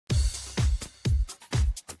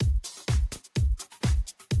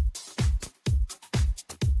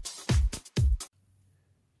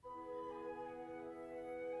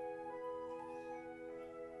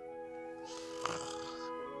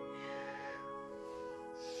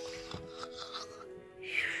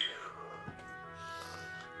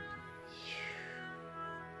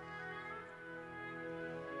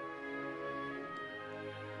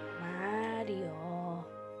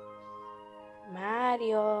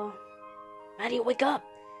Maddie, wake up!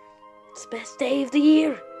 It's the best day of the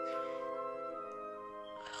year!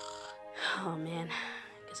 Oh man,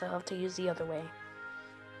 guess I'll have to use the other way.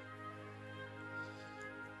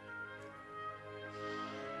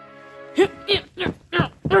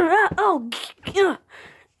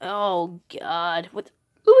 Oh God! What,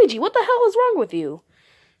 Luigi? What the hell is wrong with you?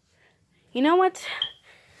 You know what?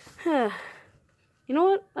 You know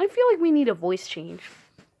what? I feel like we need a voice change.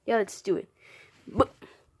 Yeah, let's do it. But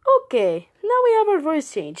okay, now we have our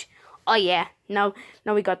voice change. Oh yeah, now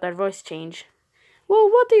we got that voice change. Well,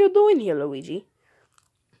 what are you doing here, Luigi?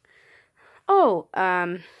 Oh,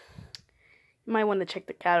 you might want to check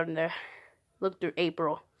the calendar. Look through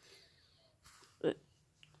April.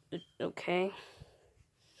 Okay.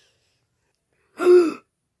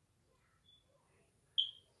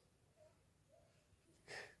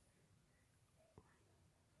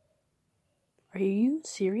 Are you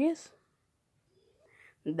serious?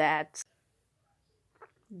 That's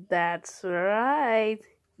right.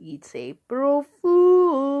 It's April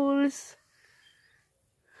Fools.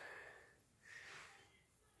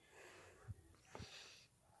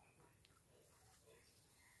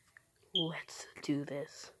 Let's do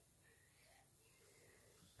this.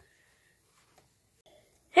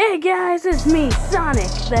 Hey guys, it's me, Sonic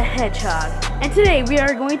the Hedgehog, and today we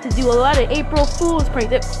are going to do a lot of April Fool's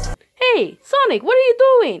pranks. Hey, Sonic, what are you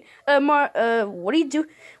doing? What are you do?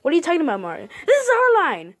 What are you talking about, Mario? This is our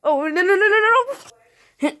line. Oh, no.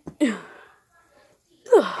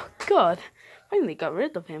 Oh, God, finally got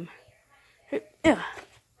rid of him.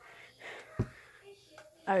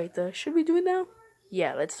 Alright, should we do it now?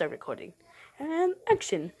 Yeah, let's start recording. And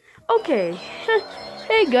action. Okay.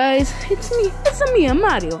 Hey guys, it's me,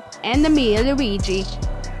 Mario, and me, Luigi.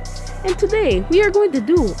 And today we are going to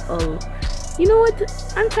do you know what?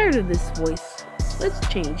 I'm tired of this voice. Let's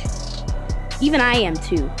change. Even I am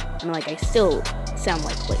too. I still sound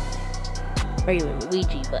like regular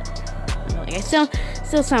Luigi, but I still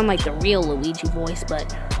sound like the real Luigi voice,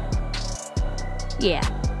 but yeah,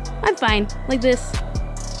 I'm fine like this.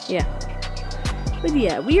 Yeah. But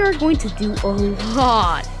yeah, we are going to do a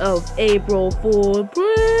lot of April Fool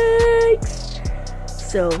pranks.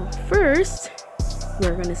 So first,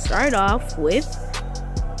 we're going to start off with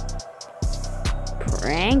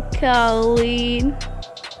prank calling.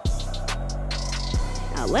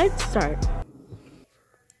 Now let's start.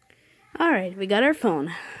 Alright, we got our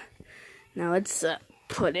phone. Now let's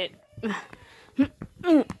put it.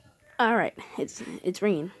 Alright, it's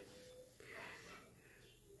ringing.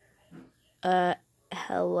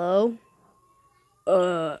 Hello?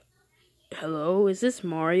 Hello? Is this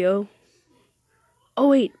Mario? Oh,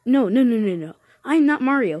 wait. No. I'm not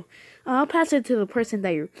Mario. I'll pass it to the person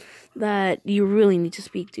that you really need to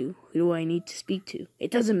speak to. Who do I need to speak to? It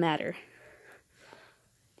doesn't matter.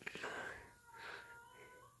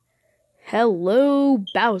 Hello,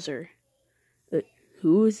 Bowser.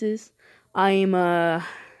 Who is this? I'm,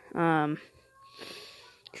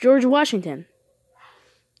 George Washington.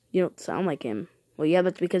 You don't sound like him. Well, yeah,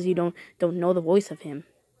 that's because you don't know the voice of him.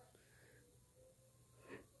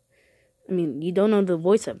 I mean, you don't know the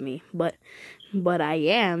voice of me, but I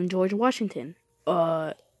am George Washington.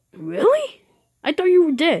 Really? I thought you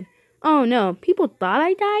were dead. Oh no, people thought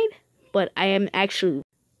I died, but I am actually.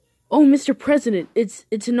 Oh, Mr. President, it's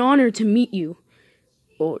an honor to meet you,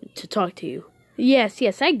 or to talk to you. Yes,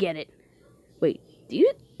 I get it. Wait,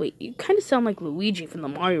 you kind of sound like Luigi from the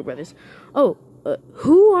Mario Brothers. Oh.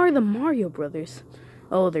 Who are the Mario Brothers?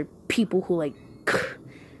 Oh, they're people who,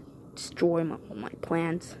 destroy my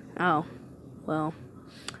plans. Oh, well,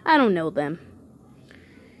 I don't know them.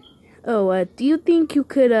 Oh, do you think you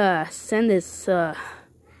could, send this, tactical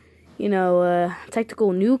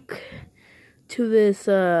nuke to this,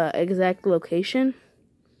 exact location?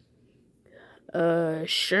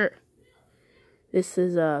 Sure. This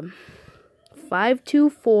is,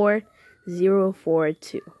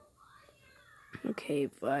 524042. Okay,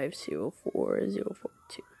 504042.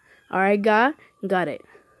 Alright, got it.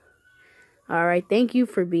 Alright, thank you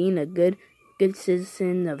for being a good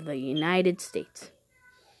citizen of the United States.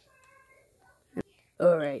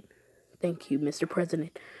 Alright, thank you, Mr.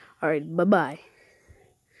 President. Alright, bye-bye.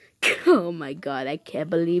 Oh my God, I can't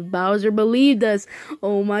believe Bowser believed us.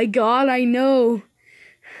 Oh my God, I know.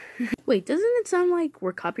 Wait, doesn't it sound like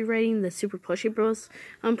we're copywriting the Super Plushie Bros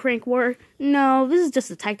prank war? No, this is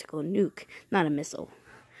just a tactical nuke, not a missile.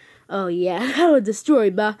 Oh yeah, that'll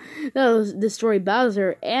destroy Bowser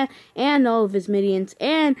and all of his minions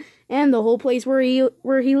and the whole place where he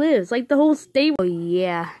lives, like the whole state. Oh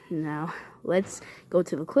yeah, now let's go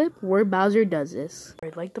to the clip where Bowser does this.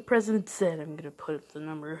 Like the president said, I'm gonna put the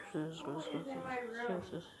number.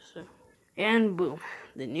 And boom,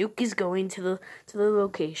 the nuke is going to the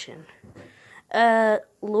location.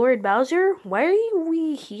 Lord Bowser, why are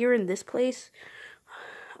we here in this place?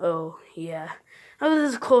 Oh yeah. Oh,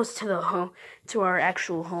 this is close to the home, to our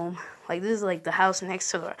actual home. Like, this is like the house next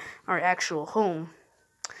to our actual home.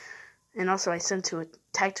 And also, I sent to a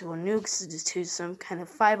tactical nukes to some kind of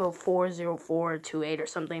 5040428 or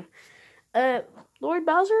something. Lord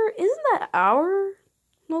Bowser, isn't that our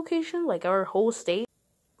location? Like, our whole state?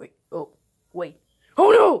 Wait, oh, wait.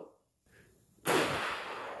 Oh no!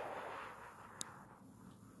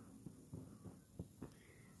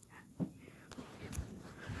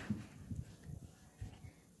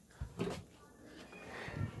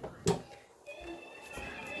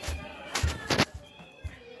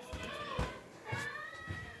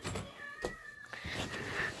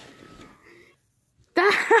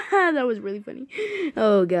 That was really funny.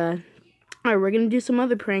 Oh god. Alright, we're gonna do some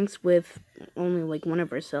other pranks with only like one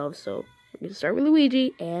of ourselves. So we're gonna start with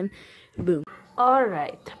Luigi and boom.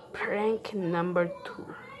 Alright, prank number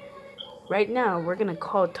 2. Right now we're gonna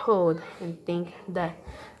call Toad and think that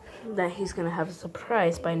he's gonna have a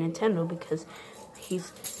surprise by Nintendo because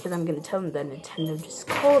I'm gonna tell him that Nintendo just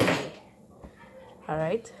called me.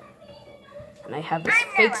 Alright? And I have this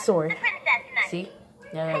fake sword. See?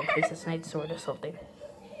 Yeah, Princess Knight sword or something.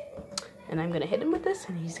 And I'm gonna hit him with this,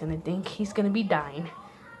 and he's gonna think he's gonna be dying.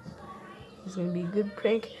 It's gonna be a good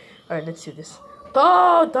prank. Alright, let's do this.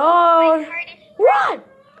 Toad! What?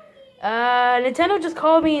 Nintendo just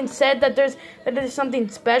called me and said that there's something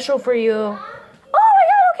special for you. Oh my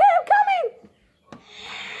god, okay, I'm coming!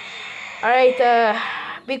 Alright,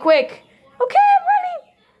 be quick. Okay, I'm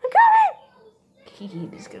coming!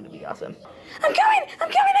 This is gonna be awesome. I'm coming!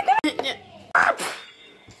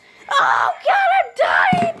 Oh god, I'm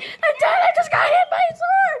dying! I just got hit by a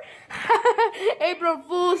sword! April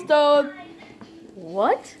Fool's, Toad.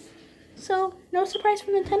 What? So, no surprise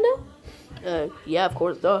from Nintendo? Yeah, of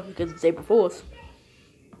course, duh, because it's April Fool's.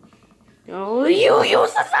 Oh, you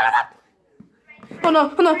use the son of a... Oh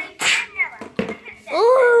no.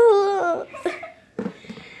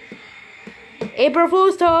 April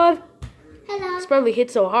Fool's, Toad. Hello. It's probably hit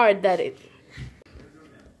so hard that it...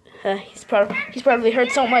 he's probably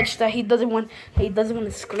hurt so much that he doesn't want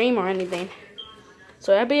to scream or anything.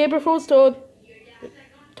 So happy April Fool's, Toad.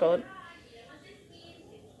 Toad.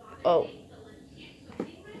 Oh.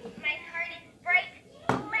 My heart is bright.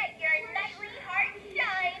 Let your nightly heart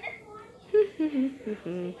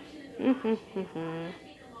shine.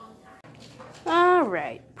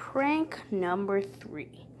 Alright, prank number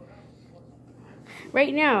 3.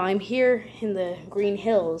 Right now, I'm here in the Green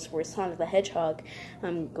Hills where Sonic the Hedgehog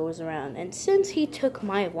goes around. And since he took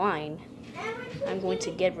my line, I'm going to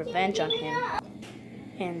get revenge on him.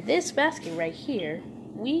 And this basket right here,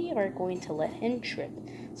 we are going to let him trip.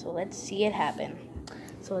 So let's see it happen.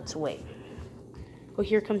 So let's wait. Oh,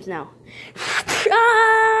 here it comes now.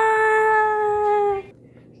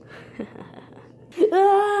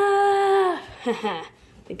 I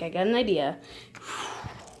think I got an idea.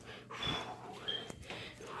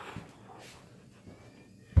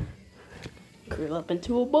 Curl up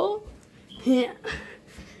into a ball.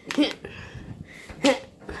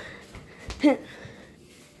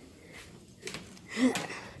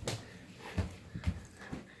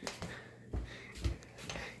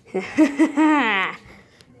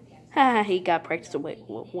 He got practiced away.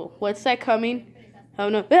 What's that coming? Oh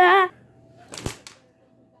no. Ah!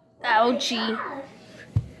 Ouchie.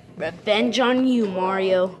 Revenge on you,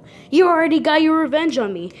 Mario. You already got your revenge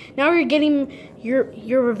on me. Now you're getting your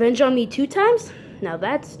revenge on me 2 times? Now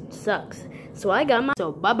that sucks. So I got my...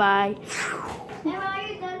 So bye-bye.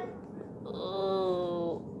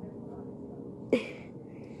 Oh.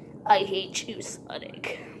 I hate you,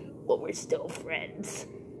 Sonic. But we're still friends.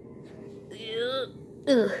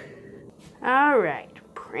 Alright,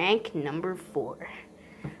 prank number 4.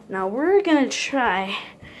 Now we're gonna try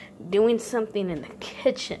doing something in the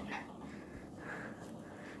kitchen.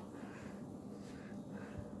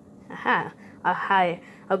 Aha.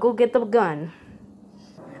 I'll go get the gun.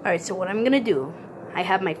 Alright, so what I'm gonna do, I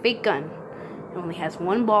have my fake gun. It only has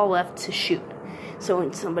 1 ball left to shoot. So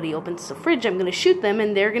when somebody opens the fridge, I'm gonna shoot them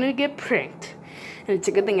and they're gonna get pranked. And it's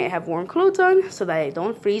a good thing I have warm clothes on so that I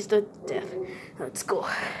don't freeze to death. Let's go.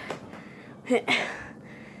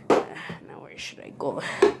 Now where should I go?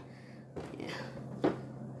 Yeah.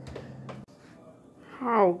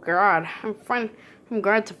 Oh God, I'm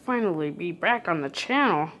glad to finally be back on the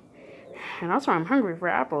channel. And also I'm hungry for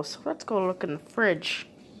apples, so let's go look in the fridge.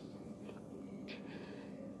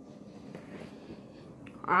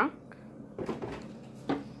 Huh?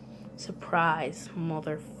 Surprise,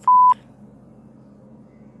 motherfucker.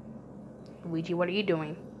 Luigi, what are you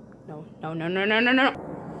doing? No, no, no, no, no, no, no.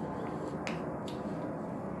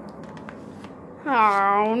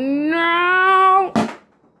 Oh, no.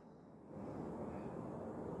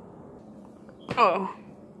 Oh.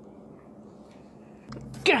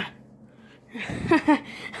 Gah.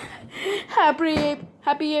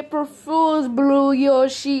 Happy April Fool's, Blue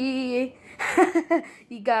Yoshi.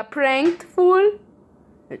 You got pranked, fool.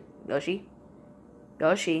 Yoshi.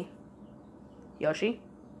 Yoshi. Yoshi.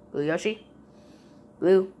 Blue Yoshi.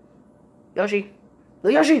 Blue Yoshi.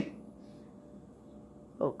 Blue Yoshi.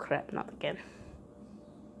 Oh crap, not again.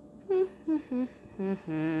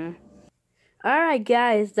 Alright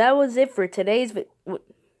guys, that was it for today's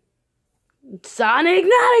Sonic,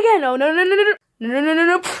 not again! Oh, no, no, no, no, no, no, no, no,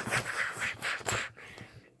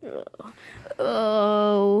 no.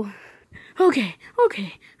 Oh. Okay.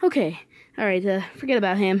 Alright, forget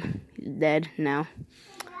about him. He's dead now.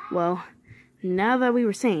 Well, now that we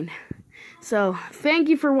were sane. So, thank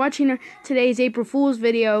you for watching today's April Fool's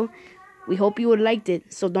video. We hope you would liked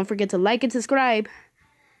it. So don't forget to like and subscribe.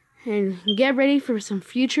 And get ready for some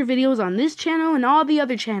future videos on this channel and all the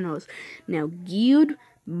other channels. Now,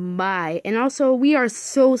 goodbye. And also, we are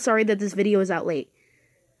so sorry that this video is out late.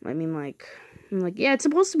 I mean, yeah, it's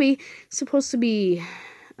supposed to be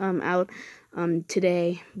out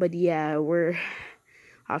today, but yeah, we're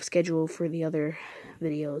off schedule for the other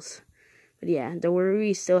videos. But yeah, don't worry,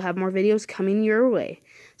 we still have more videos coming your way.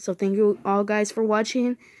 So thank you all guys for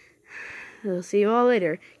watching. I'll see you all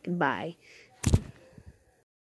later. Goodbye.